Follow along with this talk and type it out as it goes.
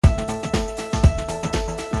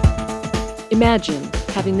Imagine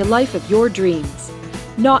having the life of your dreams.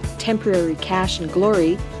 Not temporary cash and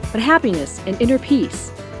glory, but happiness and inner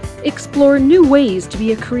peace. Explore new ways to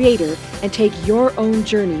be a creator and take your own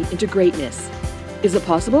journey into greatness. Is it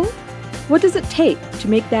possible? What does it take to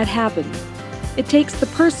make that happen? It takes the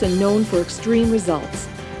person known for extreme results.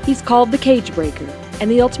 He's called the cage breaker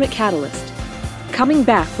and the ultimate catalyst. Coming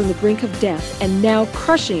back from the brink of death and now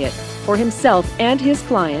crushing it for himself and his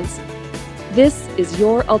clients, this is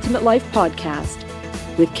Your Ultimate Life Podcast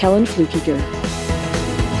with Kellen Flukiger.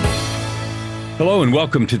 Hello and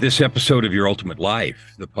welcome to this episode of Your Ultimate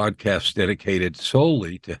Life, the podcast dedicated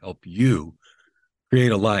solely to help you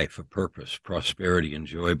create a life of purpose, prosperity, and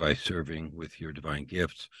joy by serving with your divine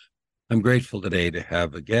gifts. I'm grateful today to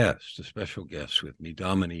have a special guest with me,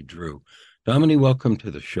 Dominey Drew. Dominey, welcome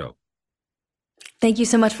to the show. Thank you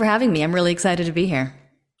so much for having me. I'm really excited to be here.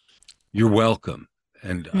 You're welcome.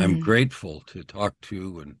 And I'm grateful to talk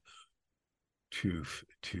to and to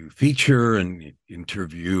feature and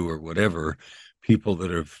interview or whatever people that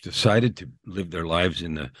have decided to live their lives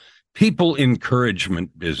in the people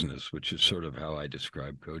encouragement business, which is sort of how I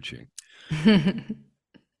describe coaching. I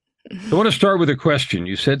want to start with a question.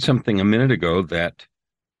 You said something a minute ago that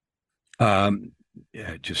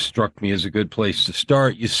it just struck me as a good place to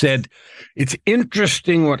start. You said, it's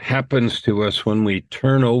interesting what happens to us when we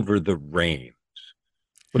turn over the reins.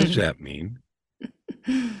 What does that mean?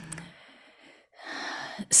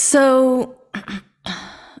 So,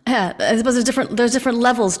 yeah, I suppose there's different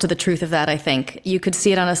levels to the truth of that, I think. You could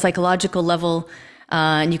see it on a psychological level,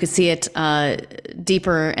 and you could see it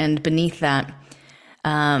deeper and beneath that.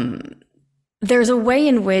 There's a way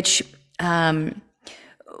in which, for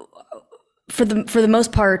the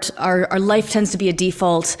most part, our life tends to be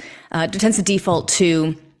default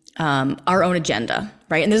to our own agenda,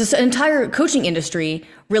 right? And there's this entire coaching industry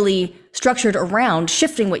really structured around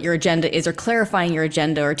shifting what your agenda is, or clarifying your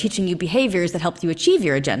agenda, or teaching you behaviors that help you achieve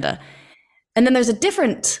your agenda. And then there's a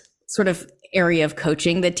different sort of area of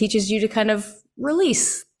coaching that teaches you to kind of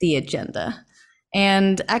release the agenda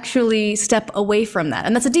and actually step away from that.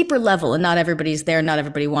 And that's a deeper level, and not everybody's there, not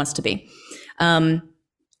everybody wants to be.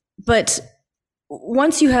 But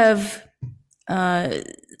once you have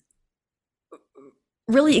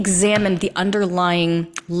really examined the underlying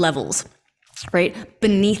levels, right,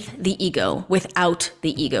 beneath the ego, without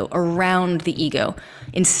the ego, around the ego,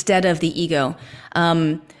 instead of the ego,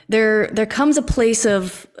 there comes a place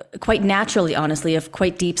of, quite naturally, honestly, of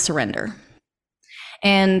quite deep surrender.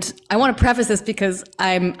 And I want to preface this because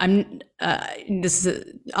audience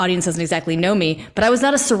doesn't exactly know me, but I was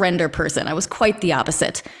not a surrender person. I was quite the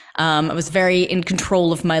opposite. I was very in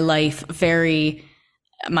control of my life, very,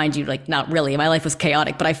 mind you, like, not really. My life was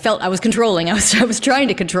chaotic, but I felt I was controlling. I was trying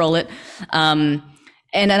to control it. And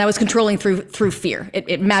then I was controlling through fear.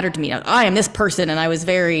 It mattered to me. I am this person. And I was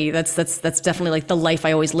that's definitely like the life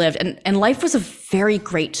I always lived. And life was a very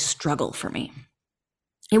great struggle for me.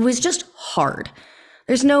 It was just hard.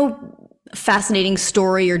 There's no fascinating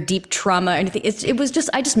story or deep trauma or anything. It was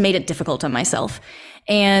just, I just made it difficult on myself.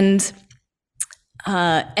 And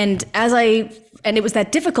it was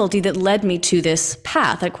that difficulty that led me to this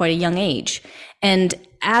path at quite a young age. And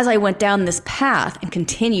as I went down this path and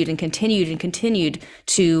continued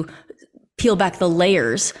to peel back the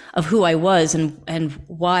layers of who I was and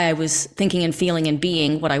why I was thinking and feeling and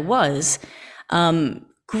being what I was,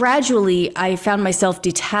 gradually I found myself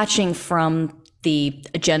detaching from the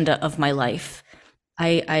agenda of my life.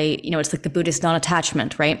 It's like the Buddhist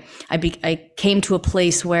non-attachment, right? I came to a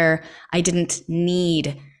place where I didn't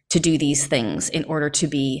need to do these things in order to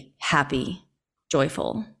be happy,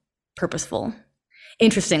 joyful, purposeful.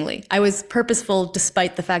 Interestingly, I was purposeful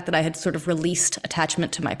despite the fact that I had sort of released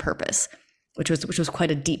attachment to my purpose, which was quite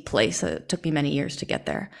a deep place. It took me many years to get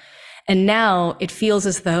there. And now it feels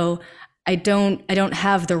as though I don't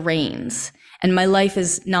have the reins, and my life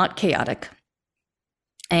is not chaotic.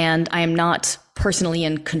 And I am not personally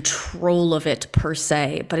in control of it per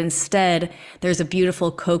se, but instead there's a beautiful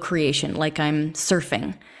co-creation, like I'm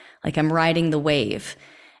surfing, like I'm riding the wave.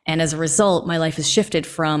 And as a result, my life has shifted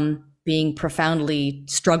from being profoundly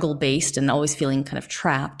struggle-based and always feeling kind of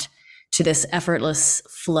trapped to this effortless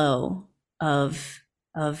flow of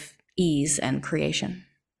ease and creation.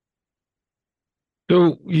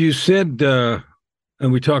 So you said, and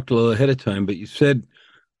we talked a little ahead of time, but you said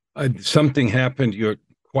something happened. You're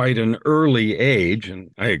quite an early age, and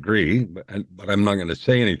I agree, but I'm not going to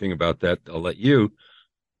say anything about that. I'll let you.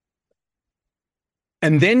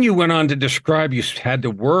 And then you went on to describe you had to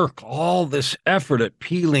work all this effort at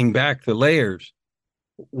peeling back the layers.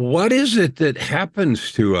 What is it that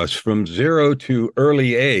happens to us from 0 to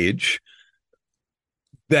early age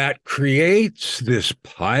that creates this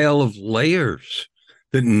pile of layers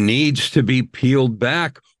that needs to be peeled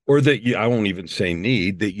back, or that I won't even say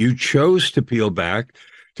need, that you chose to peel back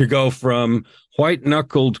to go from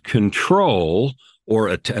white-knuckled control, or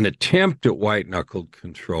an attempt at white-knuckled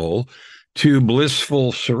control, to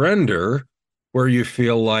blissful surrender, where you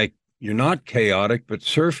feel like you're not chaotic, but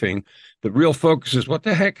surfing. The real focus is what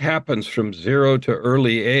the heck happens from 0 to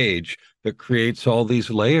early age that creates all these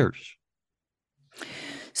layers.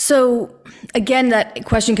 So again, that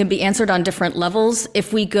question can be answered on different levels.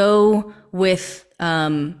 If we go with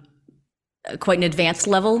quite an advanced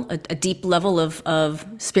level, a deep level of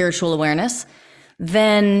spiritual awareness,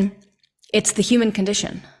 then it's the human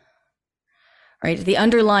condition, right? The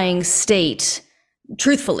underlying state,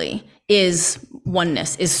 truthfully, is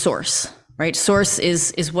oneness, is source, right? Source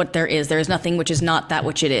is what there is. There is nothing which is not that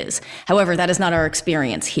which it is. However, that is not our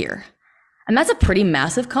experience here. And that's a pretty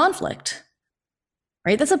massive conflict,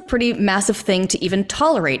 right? That's a pretty massive thing to even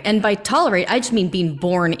tolerate. And by tolerate, I just mean being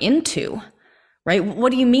born into, right?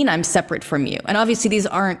 What do you mean I'm separate from you? And obviously these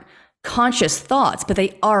aren't conscious thoughts, but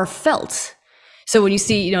they are felt. So when you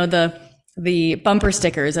see, the bumper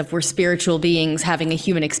stickers of we're spiritual beings having a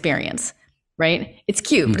human experience, right? It's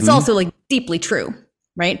cute, but it's also like deeply true,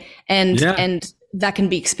 right? And that can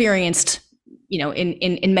be experienced,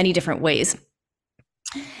 in many different ways.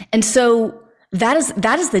 And so that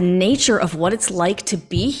is the nature of what it's like to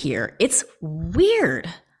be here. It's weird.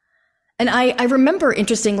 And I remember,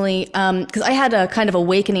 interestingly, because I had a kind of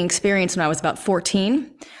awakening experience when I was about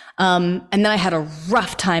 14. And then I had a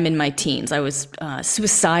rough time in my teens. I was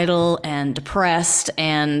suicidal and depressed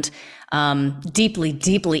and deeply,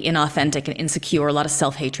 deeply inauthentic and insecure, a lot of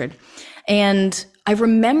self-hatred. And I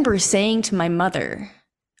remember saying to my mother,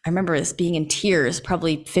 I remember this being in tears,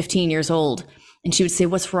 probably 15 years old, and she would say,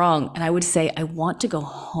 "What's wrong?" And I would say, "I want to go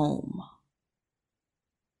home."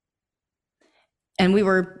 And we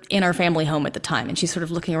were in our family home at the time, and she's sort of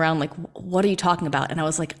looking around like, "What are you talking about?" And I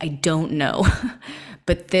was like, "I don't know,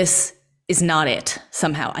 but this is not it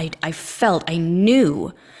somehow." I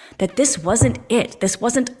knew that this wasn't it. This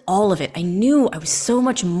wasn't all of it. I knew I was so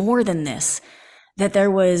much more than this, that there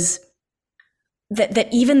was,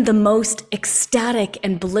 that even the most ecstatic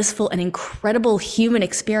and blissful and incredible human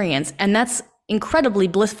experience, and that's incredibly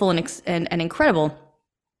blissful and incredible,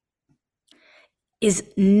 is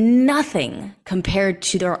nothing compared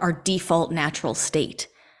to our default natural state.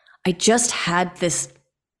 I just had this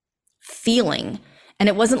feeling, and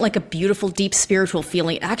it wasn't like a beautiful, deep spiritual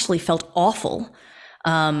feeling. It actually felt awful,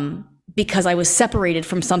 because I was separated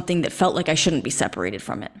from something that felt like I shouldn't be separated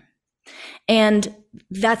from it. And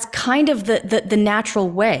that's kind of the natural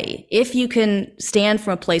way. If you can stand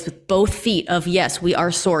from a place with both feet of, yes, we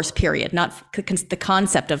are source, period, not the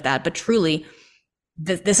concept of that, but truly,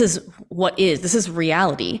 this is what is, this is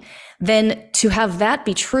reality, then to have that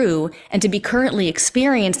be true and to be currently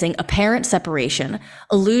experiencing apparent separation,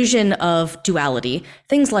 illusion of duality,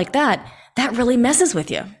 things like that, that really messes with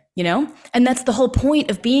you, And that's the whole point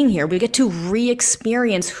of being here. We get to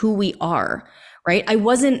re-experience who we are, right? It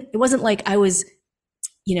wasn't like I was,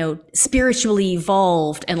 spiritually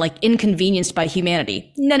evolved and like inconvenienced by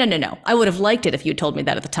humanity. No. I would have liked it if you told me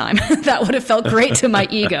that at the time. That would have felt great to my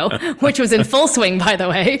ego, which was in full swing, by the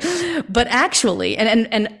way. But actually,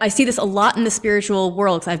 and I see this a lot in the spiritual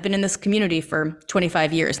world, because I've been in this community for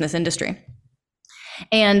 25 years in this industry.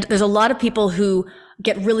 And there's a lot of people who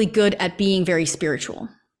get really good at being very spiritual,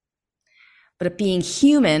 but at being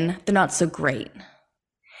human, they're not so great.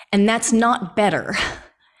 And that's not better.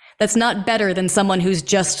 That's not better than someone who's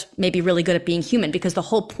just maybe really good at being human, because the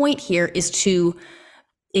whole point here is to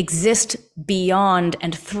exist beyond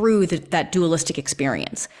and through that dualistic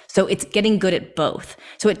experience. So it's getting good at both.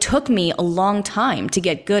 So it took me a long time to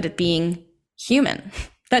get good at being human.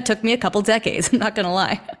 That took me a couple decades, I'm not gonna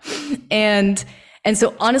lie. And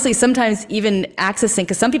so honestly, sometimes even accessing,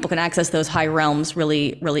 because some people can access those high realms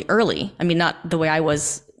really, really early. I mean, not the way I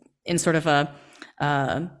was, in sort of a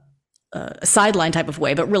sideline type of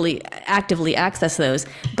way, but really actively access those.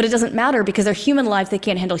 But it doesn't matter, because they're human lives. They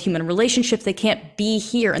can't handle human relationships. They can't be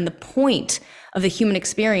here. And the point of the human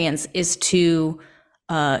experience is to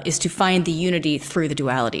find the unity through the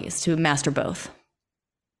dualities, to master both.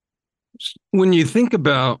 When you think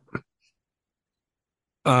about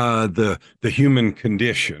the human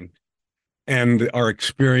condition and our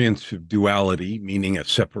experience of duality, meaning a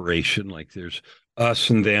separation, like there's us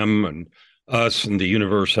and them, and us and the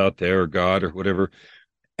universe out there, or God, or whatever.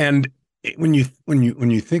 And when you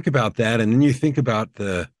think about that, and then you think about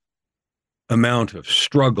the amount of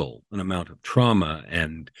struggle and amount of trauma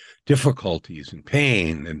and difficulties and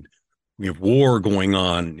pain and We have war going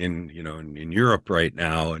on in Europe right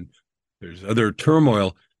now, and there's other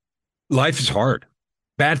turmoil. Life is hard.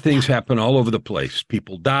 Bad things happen all over the place.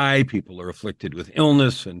 People die. People are afflicted with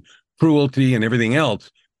illness and cruelty and everything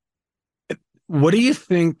else. What do you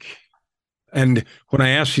think? And when I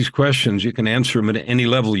ask these questions, you can answer them at any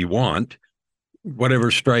level you want,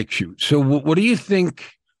 whatever strikes you. So what do you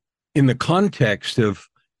think in the context of,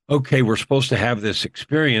 okay, we're supposed to have this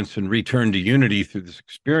experience and return to unity through this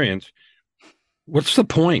experience? What's the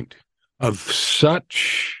point of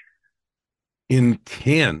such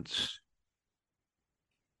intense,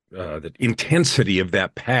 the intensity of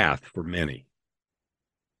that path for many?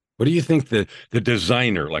 What do you think the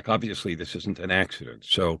designer, like obviously this isn't an accident,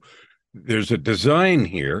 so there's a design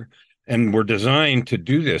here, and we're designed to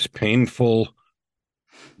do this painful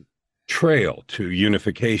trail to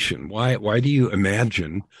unification. Why do you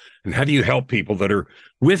imagine, and how do you help people that are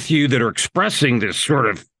with you, that are expressing this sort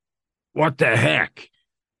of, what the heck?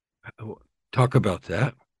 Talk about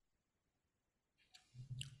that.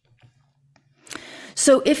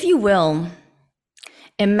 So if you will,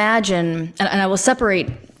 imagine, and I will separate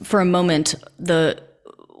for a moment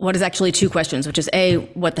what is actually two questions, which is A,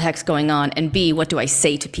 what the heck's going on, and B, what do I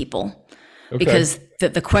say to people? Okay. Because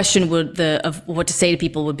the question of what to say to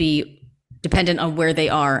people would be dependent on where they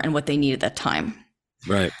are and what they need at that time.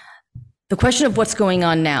 Right. The question of what's going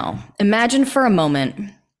on now. Imagine for a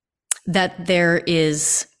moment that there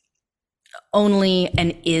is only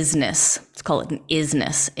an isness. Let's call it an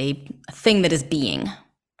isness, a thing that is being.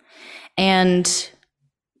 And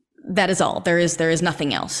that is all. There is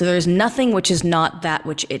nothing else. So there is nothing which is not that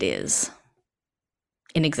which it is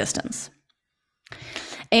in existence.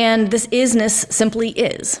 And this isness simply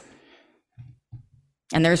is.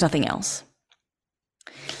 And there is nothing else.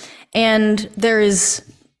 And there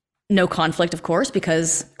is no conflict, of course,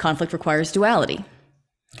 because conflict requires duality.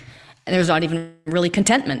 And there's not even really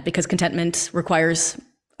contentment, because contentment requires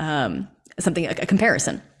a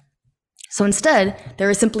comparison. So instead, there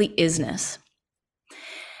is simply isness.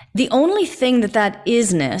 The only thing that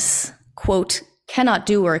isness, quote, cannot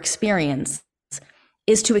do or experience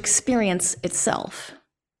is to experience itself.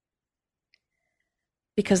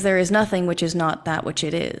 Because there is nothing which is not that which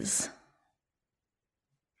it is.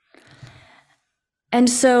 And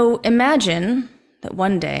so imagine that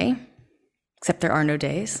one day, except there are no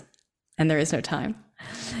days, and there is no time,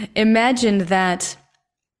 imagine that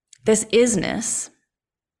this isness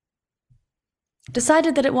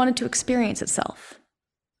decided that it wanted to experience itself.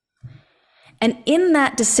 And in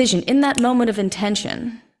that decision, in that moment of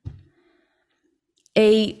intention,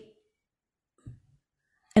 an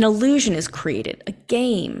illusion is created, a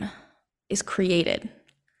game is created,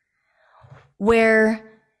 where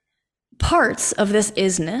parts of this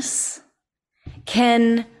isness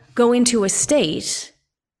can go into a state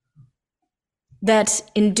that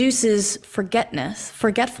induces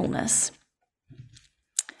forgetfulness,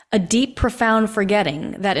 a deep, profound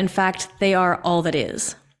forgetting that in fact they are all that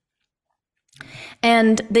is.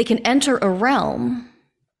 And they can enter a realm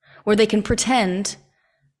where they can pretend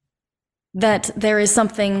that there is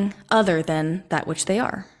something other than that which they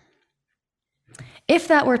are. If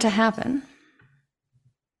that were to happen,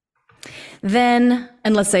 then,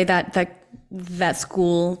 and let's say that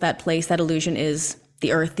school, that place, that illusion is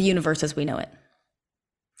the earth, the universe as we know it.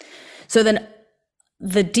 So then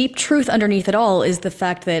the deep truth underneath it all is the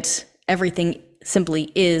fact that everything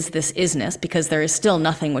simply is this isness, because there is still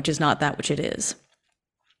nothing which is not that which it is.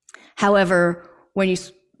 However, when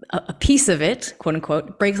a piece of it, quote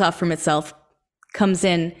unquote, breaks off from itself, comes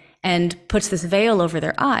in and puts this veil over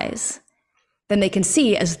their eyes, then they can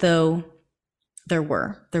see as though there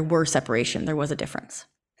were separation, there was a difference.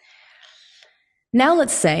 Now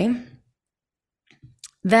let's say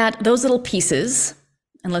that those little pieces,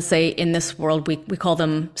 and let's say in this world we call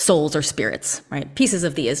them souls or spirits, right? Pieces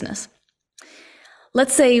of the isness.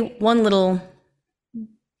 Let's say one little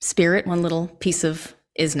spirit, one little piece of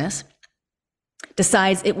isness,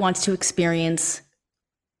 decides it wants to experience,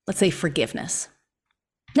 let's say, forgiveness.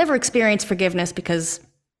 Never experienced forgiveness because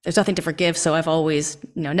there's nothing to forgive, so I've always,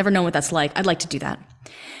 never known what that's like. I'd like to do that.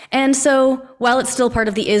 And so while it's still part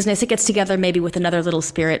of the isness, it gets together maybe with another little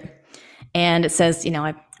spirit, and it says,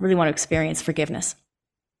 I really want to experience forgiveness.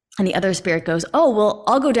 And the other spirit goes, oh, well,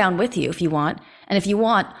 I'll go down with you if you want. And if you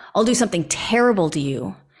want, I'll do something terrible to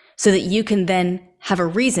you so that you can then have a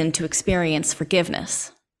reason to experience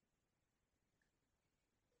forgiveness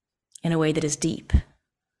in a way that is deep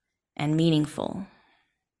and meaningful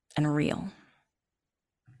and real.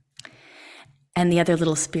 And the other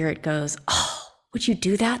little spirit goes, oh, would you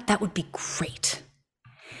do that? That would be great.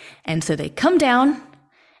 And so they come down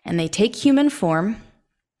and they take human form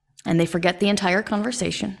and they forget the entire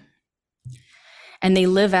conversation. And they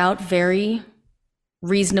live out very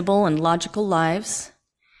reasonable and logical lives.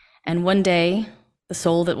 And one day, the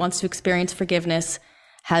soul that wants to experience forgiveness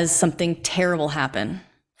has something terrible happen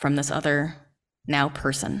from this other now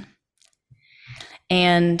person.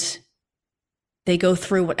 And they go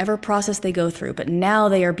through whatever process they go through, but now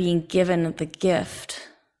they are being given the gift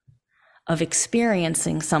of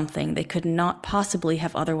experiencing something they could not possibly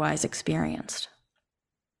have otherwise experienced.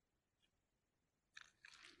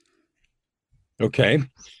 Okay,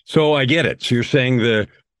 so I get it. So you're saying the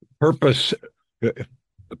purpose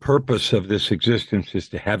of this existence is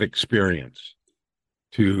to have experience,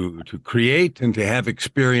 to create and to have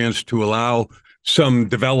experience, to allow some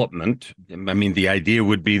development. I mean, the idea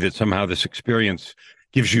would be that somehow this experience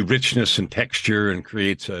gives you richness and texture and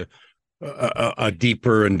creates a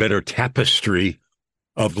deeper and better tapestry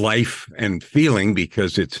of life and feeling,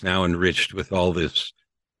 because it's now enriched with all this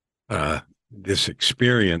this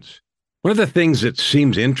experience. One of the things that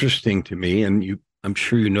seems interesting to me, and I'm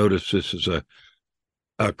sure you notice this as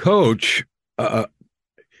a coach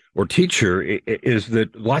or teacher, is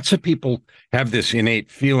that lots of people have this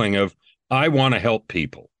innate feeling of, I want to help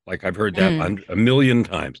people. Like I've heard that a million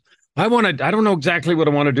times. I don't know exactly what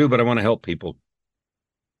I want to do, but I want to help people.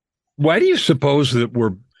 Why do you suppose that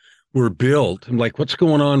we're built? I'm like, what's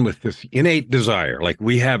going on with this innate desire? Like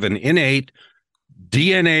we have an innate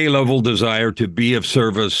DNA level desire to be of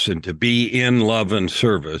service and to be in love and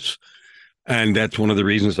service. And that's one of the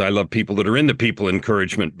reasons I love people that are in the people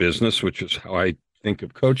encouragement business, which is how I think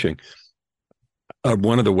of coaching.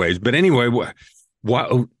 One of the ways. But anyway,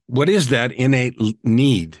 what is that innate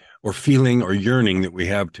need or feeling or yearning that we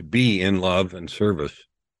have to be in love and service?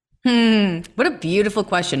 What a beautiful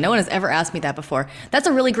question. No one has ever asked me that before. That's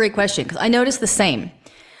a really great question, because I noticed the same.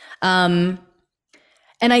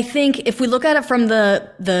 And I think if we look at it from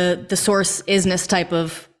the source isness type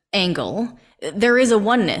of angle, there is a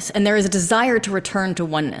oneness and there is a desire to return to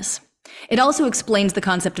oneness. It also explains the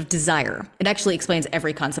concept of desire. It actually explains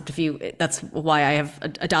every concept of you. That's why I have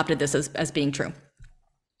adopted this as being true.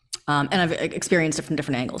 And I've experienced it from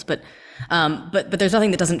different angles, but there's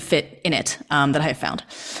nothing that doesn't fit in it that I have found.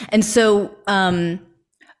 And so,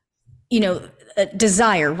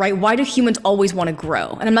 desire, right? Why do humans always want to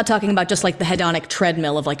grow? And I'm not talking about just like the hedonic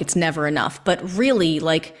treadmill of like it's never enough, but really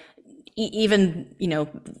like even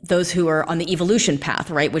those who are on the evolution path,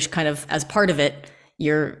 right? Which kind of as part of it,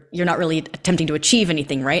 you're not really attempting to achieve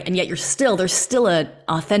anything, right? And yet there's still an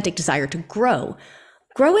authentic desire to grow.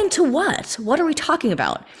 Grow into what? What are we talking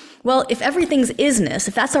about? Well, if everything's isness,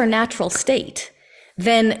 if that's our natural state,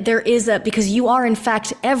 then there is because you are in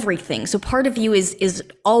fact everything. So part of you is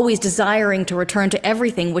always desiring to return to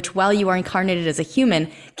everything, which while you are incarnated as a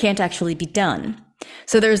human can't actually be done.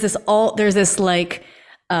 So there's this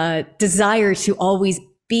desire to always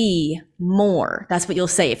be more. That's what you'll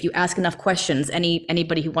say. If you ask enough questions,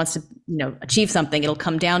 anybody who wants to, achieve something, it'll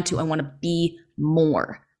come down to, I want to be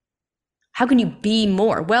more. How can you be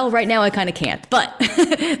more? Well, right now I kind of can't, but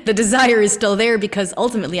the desire is still there because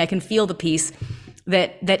ultimately I can feel the peace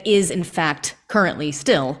that is in fact currently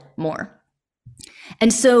still more.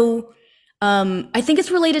 And so I think it's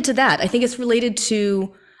related to that. I think it's related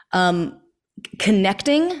to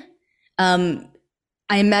connecting.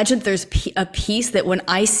 I imagine there's a piece that when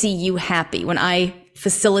I see you happy, when I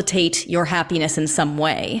facilitate your happiness in some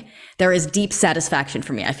way, there is deep satisfaction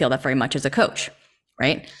for me. I feel that very much as a coach,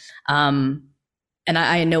 right? And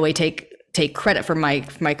I in no way take credit for my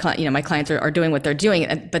clients are doing what they're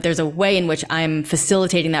doing, but there's a way in which I'm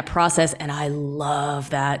facilitating that process, and I love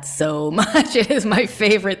that so much. It is my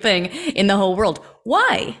favorite thing in the whole world.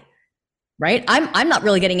 Why? Right? I'm not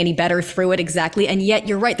really getting any better through it exactly, and yet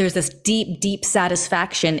you're right. There's this deep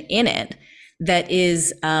satisfaction in it that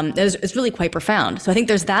is really quite profound. So I think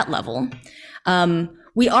there's that level.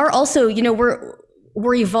 We are also,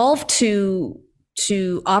 we're evolved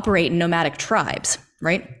to operate in nomadic tribes,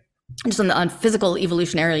 right? Just on physical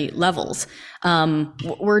evolutionary levels,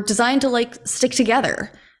 we're designed to stick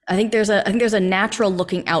together. I think there's a natural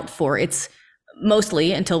looking out for. It's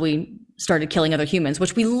mostly until we started killing other humans,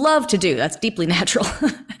 which we love to do. That's deeply natural.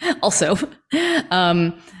 Also,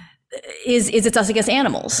 it's us against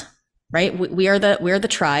animals, right? We are the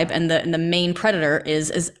tribe, and the main predator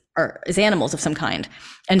is animals of some kind,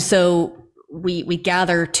 and so we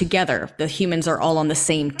gather together. The humans are all on the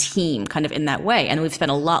same team, kind of in that way, and we've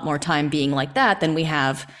spent a lot more time being like that than we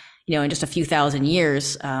have, in just a few thousand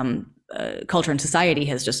years. Culture and society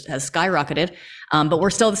has skyrocketed, but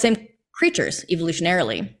we're still the same creatures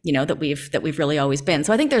evolutionarily, that we've really always been.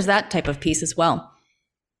 So I think there's that type of piece as well.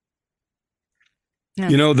 Yeah.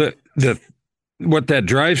 The what that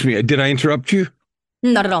drives me. Did I interrupt you?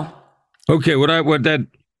 Not at all. Okay,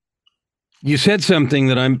 you said something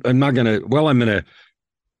that I'm gonna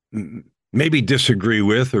maybe disagree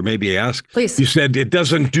with, or maybe ask. Please. You said it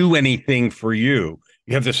doesn't do anything for you.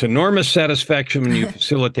 You have this enormous satisfaction when you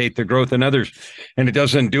facilitate the growth in others, and it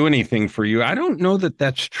doesn't do anything for you. I don't know that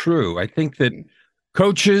that's true. I think that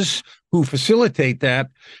coaches who facilitate that,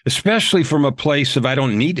 especially from a place of I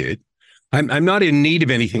don't need it, I'm not in need of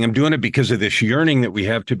anything. I'm doing it because of this yearning that we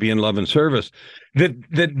have to be in love and service.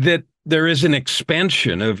 That there is an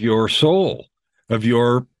expansion of your soul, of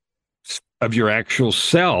your actual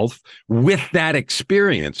self with that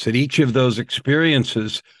experience. That each of those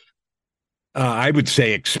experiences, I would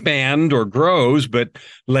say, expand or grows, but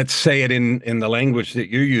let's say it in the language that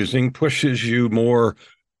you're using, pushes you more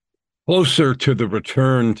closer to the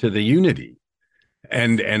return to the unity.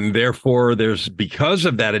 And therefore, because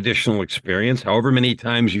of that additional experience, however many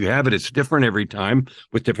times you have it, it's different every time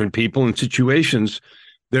with different people and situations.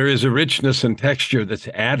 There is a richness and texture that's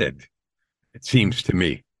added, it seems to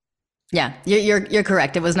me. Yeah, you're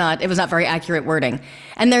correct. It was not very accurate wording.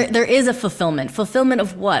 And there is a fulfillment. Fulfillment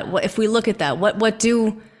of what? If we look at that, what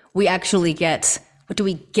do we actually get? What do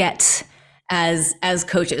we get as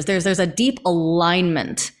coaches? There's a deep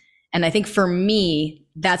alignment. And I think for me,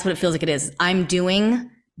 that's what it feels like it is. I'm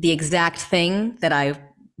doing the exact thing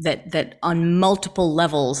that on multiple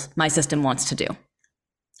levels my system wants to do.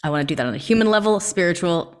 I want to do that on a human level,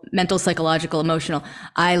 spiritual, mental, psychological, emotional.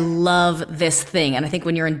 I love this thing. And I think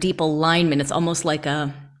when you're in deep alignment, it's almost like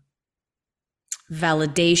a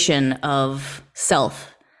validation of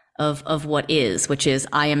self, of what is, which is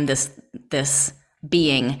I am this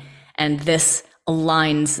being, and this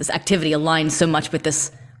activity aligns so much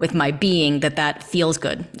with my being that feels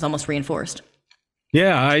good. It's almost reinforced.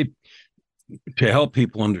 Yeah, to help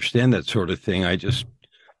people understand that sort of thing, I just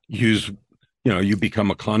use, you become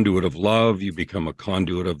a conduit of love, you become a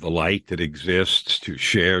conduit of the light that exists to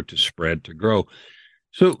share, to spread, to grow.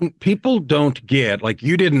 So people don't get, like,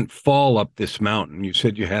 you didn't fall up this mountain. You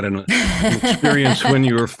said you had an experience when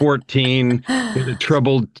you were 14, you had a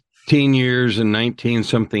troubled teen years, and 19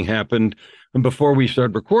 something happened. And before we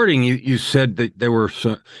started recording, you said that there were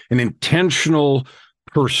an intentional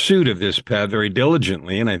pursuit of this path very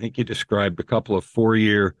diligently. And I think you described a couple of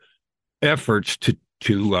 4-year efforts to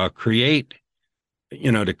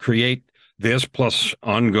create this, plus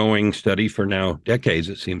ongoing study for now decades,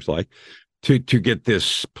 it seems like, to get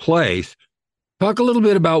this place. Talk a little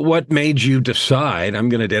bit about what made you decide, I'm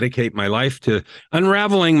going to dedicate my life to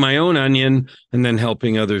unraveling my own onion and then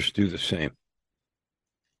helping others do the same.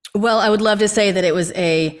 Well, I would love to say that it was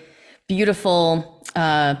a beautiful,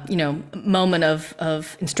 moment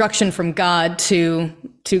of instruction from God to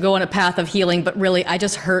go on a path of healing. But really, I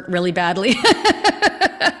just hurt really badly.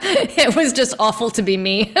 It was just awful to be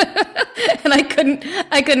me, and I couldn't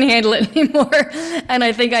handle it anymore. And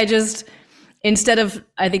I think I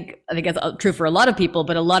think that's true for a lot of people,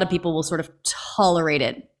 but a lot of people will sort of tolerate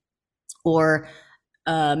it, or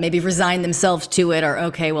maybe resign themselves to it, or,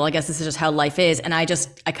 okay, well, I guess this is just how life is. And I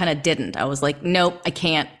kind of didn't. I was like, nope, I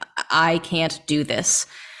can't do this.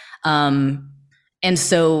 And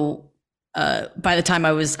so by the time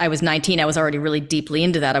I was 19, I was already really deeply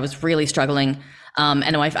into that. I was really struggling.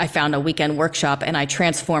 And I found a weekend workshop, and I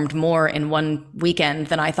transformed more in one weekend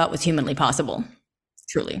than I thought was humanly possible,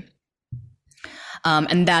 truly.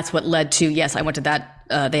 And that's what led to, yes, I went to that.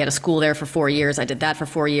 They had a school there for 4 years. I did that for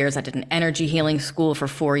 4 years. I did an energy healing school for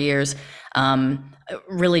 4 years.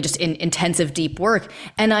 Really just intensive, deep work.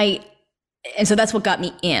 And so that's what got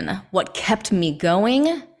me in. What kept me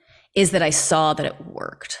going is that I saw that it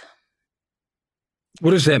worked.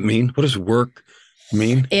 What does that mean? What does work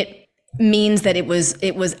mean? It means that it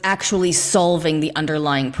was actually solving the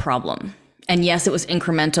underlying problem. And yes, it was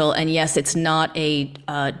incremental. And yes, it's not a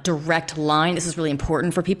direct line. This is really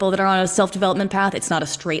important for people that are on a self-development path. It's not a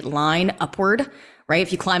straight line upward, right?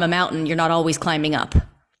 If you climb a mountain, you're not always climbing up,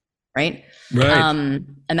 right? Right.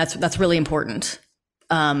 And that's really important.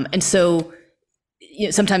 And so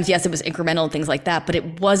sometimes, yes, it was incremental and things like that, but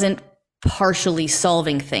it wasn't partially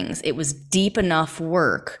solving things. It was deep enough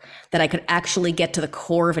work that I could actually get to the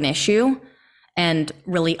core of an issue and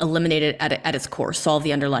really eliminate it at its core, solve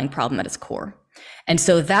the underlying problem at its core. And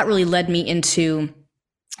so that really led me into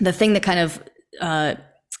the thing that kind of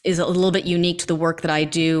is a little bit unique to the work that I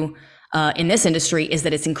do in this industry, is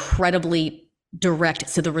that it's incredibly direct,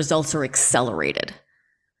 so the results are accelerated.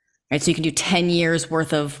 Right? So you can do 10 years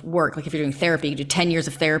worth of work. Like if you're doing therapy, you can do 10 years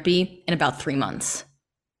of therapy in about 3 months.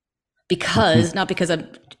 Because, not because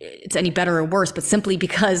it's any better or worse, but simply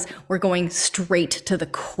because we're going straight to the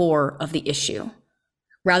core of the issue.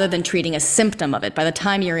 rather than treating a symptom of it. By the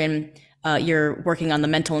time you're working on the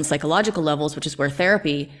mental and psychological levels, which is where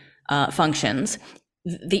therapy functions,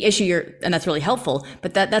 the issue and that's really helpful,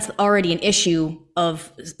 but that's already an issue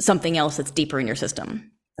of something else that's deeper in your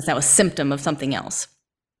system. That's now a symptom of something else,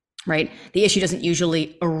 right? The issue doesn't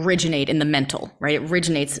usually originate in the mental, right? It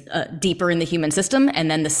originates deeper in the human system. And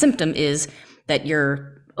then the symptom is that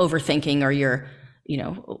you're overthinking or you're,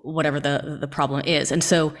 whatever the problem is. And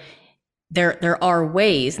so there are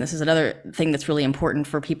ways, and this is another thing that's really important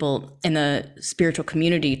for people in the spiritual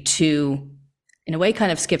community to, in a way,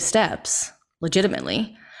 kind of skip steps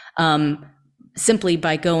legitimately, simply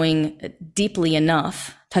by going deeply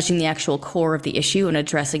enough, touching the actual core of the issue and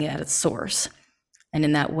addressing it at its source. And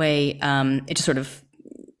in that way, it just sort of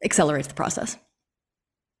accelerates the process.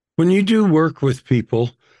 When you do work with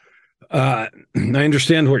people, I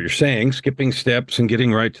understand what you're saying, skipping steps and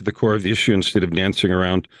getting right to the core of the issue instead of dancing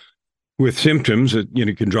around with symptoms.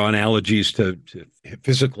 You can draw analogies to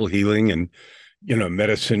physical healing and,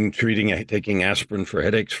 medicine, taking aspirin for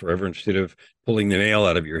headaches forever instead of pulling the nail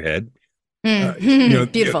out of your head.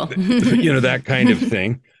 Beautiful. That kind of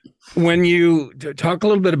thing. When you talk a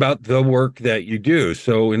little bit about the work that you do,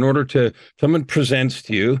 so in order someone presents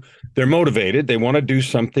to you, they're motivated, they want to do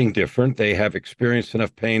something different, they have experienced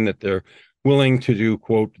enough pain that they're willing to do,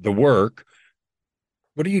 quote, the work.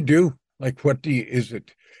 What do you do? Like, do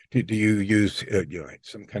you use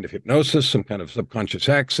some kind of hypnosis, some kind of subconscious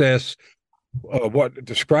access?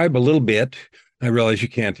 Describe a little bit. I realize you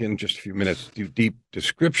can't in just a few minutes do deep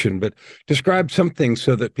description, but describe something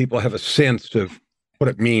so that people have a sense of what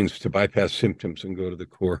it means to bypass symptoms and go to the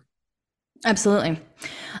core. Absolutely.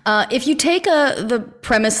 If you take the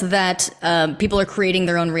premise that people are creating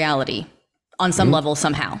their own reality on some level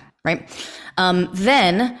somehow, right?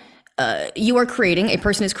 Then a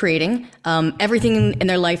person is creating everything in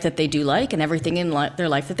their life that they do like and everything in their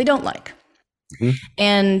life that they don't like. Mm-hmm.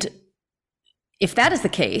 And if that is the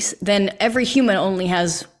case, then every human only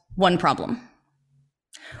has one problem,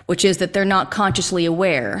 which is that they're not consciously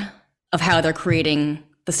aware of how they're creating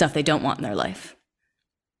the stuff they don't want in their life.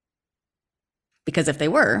 Because if they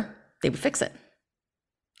were, they would fix it.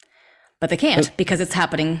 But they can't because it's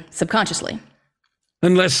happening subconsciously.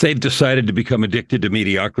 Unless they've decided to become addicted to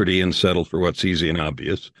mediocrity and settle for what's easy and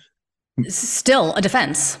obvious. Still a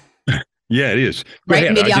defense. Yeah, it is.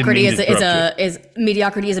 Right? Mediocrity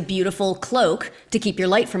is a beautiful cloak to keep your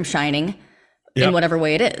light from shining in whatever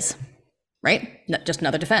way it is. Right? Just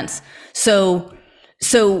another defense. So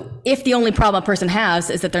if the only problem a person has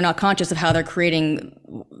is that they're not conscious of how they're creating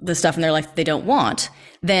the stuff in their life that they don't want,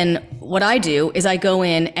 then what I do is I go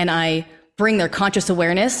in and I bring their conscious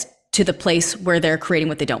awareness to the place where they're creating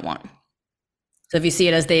what they don't want. So if you see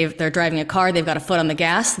it as they're driving a car, they've got a foot on the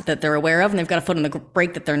gas that they're aware of, and they've got a foot on the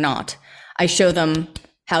brake that they're not. I show them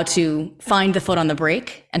how to find the foot on the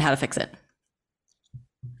brake and how to fix it.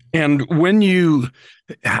 And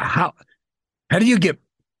how do you get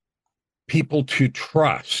people to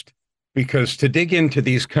trust? Because to dig into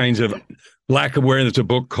these kinds of lack of awareness, there's a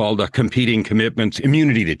book called Competing Commitments,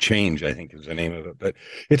 Immunity to Change, I think is the name of it. But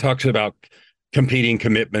it talks about competing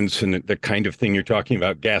commitments and the kind of thing you're talking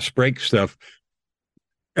about, gas brake stuff.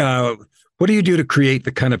 What do you do to create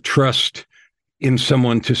the kind of trust in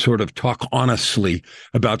someone to sort of talk honestly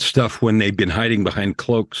about stuff when they've been hiding behind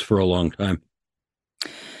cloaks for a long time?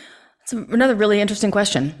 It's another really interesting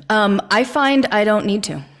question. I find I don't need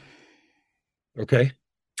to. Okay.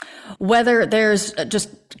 Whether there's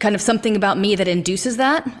just kind of something about me that induces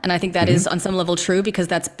that, and I think that is on some level true because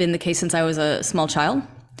that's been the case since I was a small child.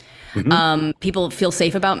 People feel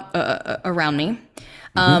safe around me.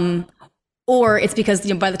 Or it's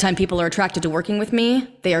because by the time people are attracted to working with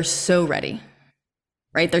me, they are so ready,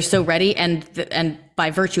 right? They're so ready, and by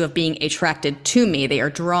virtue of being attracted to me, they are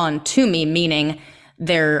drawn to me, meaning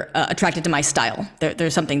they're attracted to my style.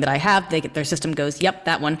 There's something that I have. Their system goes, yep,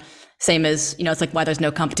 that one. Same as, it's like why there's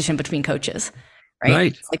no competition between coaches,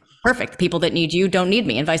 right? It's like perfect. People that need you don't need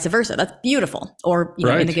me, and vice versa. That's beautiful. Or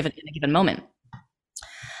in a given moment.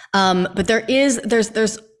 But there's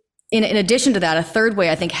in addition to that, a third way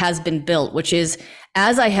I think has been built, which is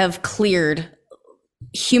as I have cleared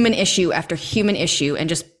human issue after human issue and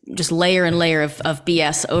just layer and layer of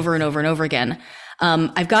BS over and over and over again,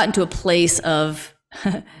 I've gotten to a place of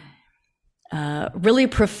really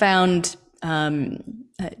profound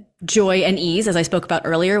joy and ease, as I spoke about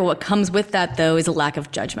earlier. What comes with that, though, is a lack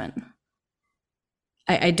of judgment.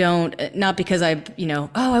 I don't, not because I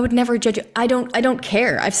would never judge you. I don't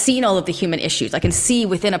care. I've seen all of the human issues. I can see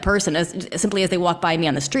within a person as simply as they walk by me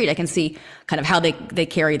on the street. I can see kind of how they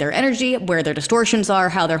carry their energy, where their distortions are,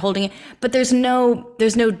 how they're holding it. But there's no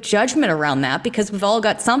judgment around that because we've all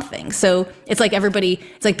got something. So it's like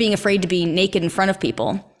it's like being afraid to be naked in front of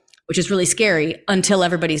people, which is really scary until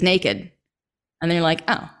everybody's naked. And then you're like,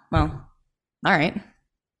 oh, well, all right.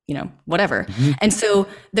 Whatever. Mm-hmm. And so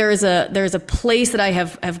there's a place that I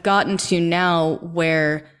have gotten to now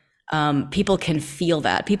where people can feel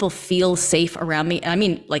that. People feel safe around me. I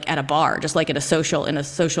mean, like at a bar, just like in a social,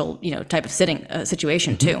 type of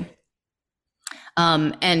situation too.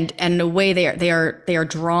 And in a way they are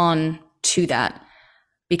drawn to that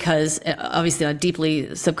because obviously on a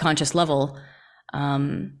deeply subconscious level,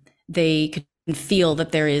 they can feel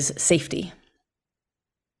that there is safety.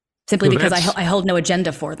 Simply because I hold no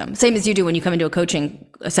agenda for them. Same as you do when you come into a coaching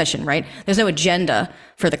session, right? There's no agenda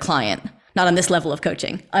for the client, not on this level of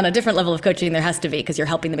coaching. On a different level of coaching, there has to be because you're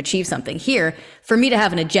helping them achieve something. Here, for me to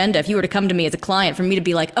have an agenda, if you were to come to me as a client, for me to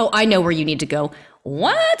be like, oh, I know where you need to go.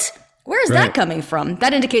 What? Where's that coming from?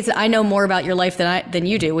 That indicates that I know more about your life than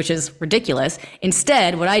you do, which is ridiculous.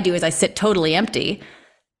 Instead, what I do is I sit totally empty.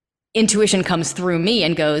 Intuition comes through me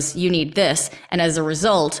and goes, you need this. And as a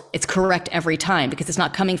result, it's correct every time because it's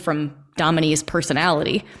not coming from Dominey's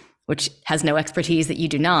personality, which has no expertise that you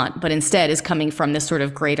do not, but instead is coming from this sort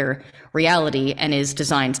of greater reality and is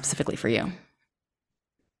designed specifically for you.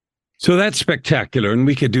 So that's spectacular. And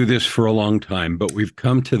we could do this for a long time, but we've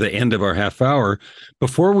come to the end of our half hour.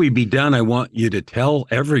 Before we be done, I want you to tell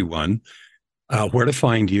everyone where to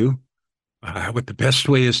find you. What the best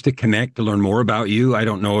way is to connect, to learn more about you. I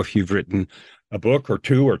don't know if you've written a book or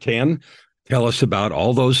 2 or 10. Tell us about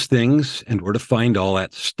all those things and where to find all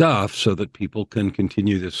that stuff so that people can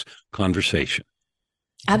continue this conversation.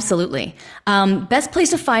 Absolutely. Best place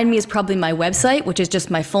to find me is probably my website, which is just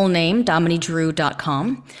my full name,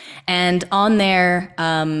 dominiedrew.com. And on there,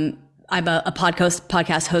 I'm a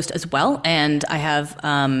podcast host as well. And I have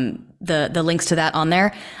the links to that on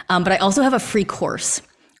there. But I also have a free course,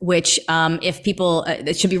 which if people,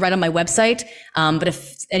 it should be right on my website. But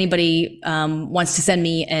if anybody wants to send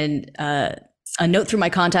me a note through my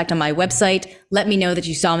contact on my website, let me know that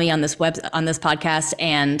you saw me on this podcast,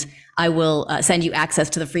 and I will send you access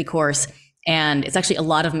to the free course. And it's actually a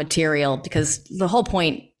lot of material because the whole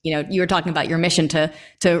point, you were talking about your mission to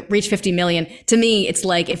reach 50 million. To me, it's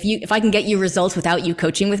like if I can get you results without you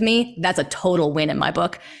coaching with me, that's a total win in my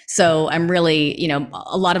book. So I'm really,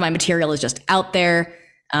 a lot of my material is just out there.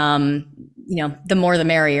 The more the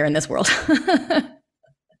merrier in this world.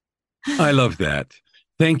 I love that.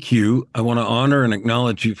 Thank you. I want to honor and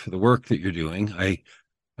acknowledge you for the work that you're doing. I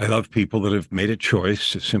love people that have made a choice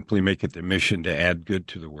to simply make it their mission to add good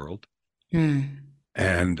to the world.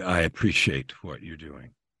 And I appreciate what you're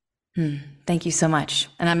doing. Thank you so much.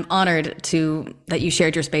 And I'm honored that you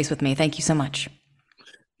shared your space with me. Thank you so much.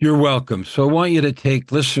 You're welcome. So I want you to take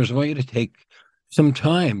some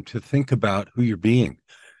time to think about who you're being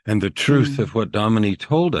and the truth of what Dominey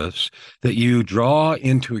told us, that you draw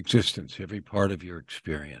into existence every part of your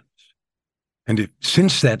experience. And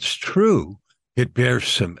since that's true, it bears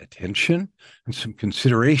some attention and some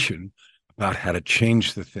consideration about how to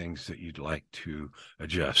change the things that you'd like to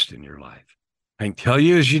adjust in your life. I can tell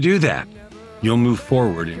you as you do that, you'll move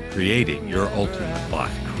forward in creating your ultimate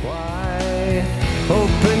life.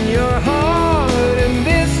 Open your heart and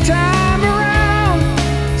this time around.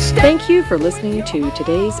 Thank you for listening to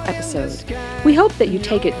today's episode. We hope that you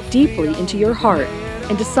take it deeply into your heart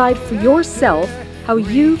and decide for yourself how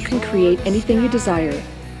you can create anything you desire.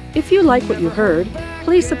 If you like what you heard,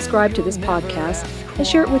 please subscribe to this podcast and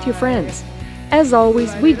share it with your friends. As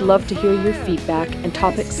always, we'd love to hear your feedback and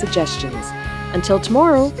topic suggestions. Until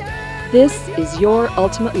tomorrow, this is Your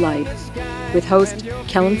Ultimate Life with host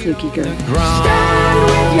Kellen Flukiger. Stand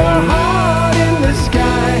with your heart in the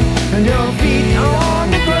sky and your feet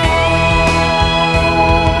on the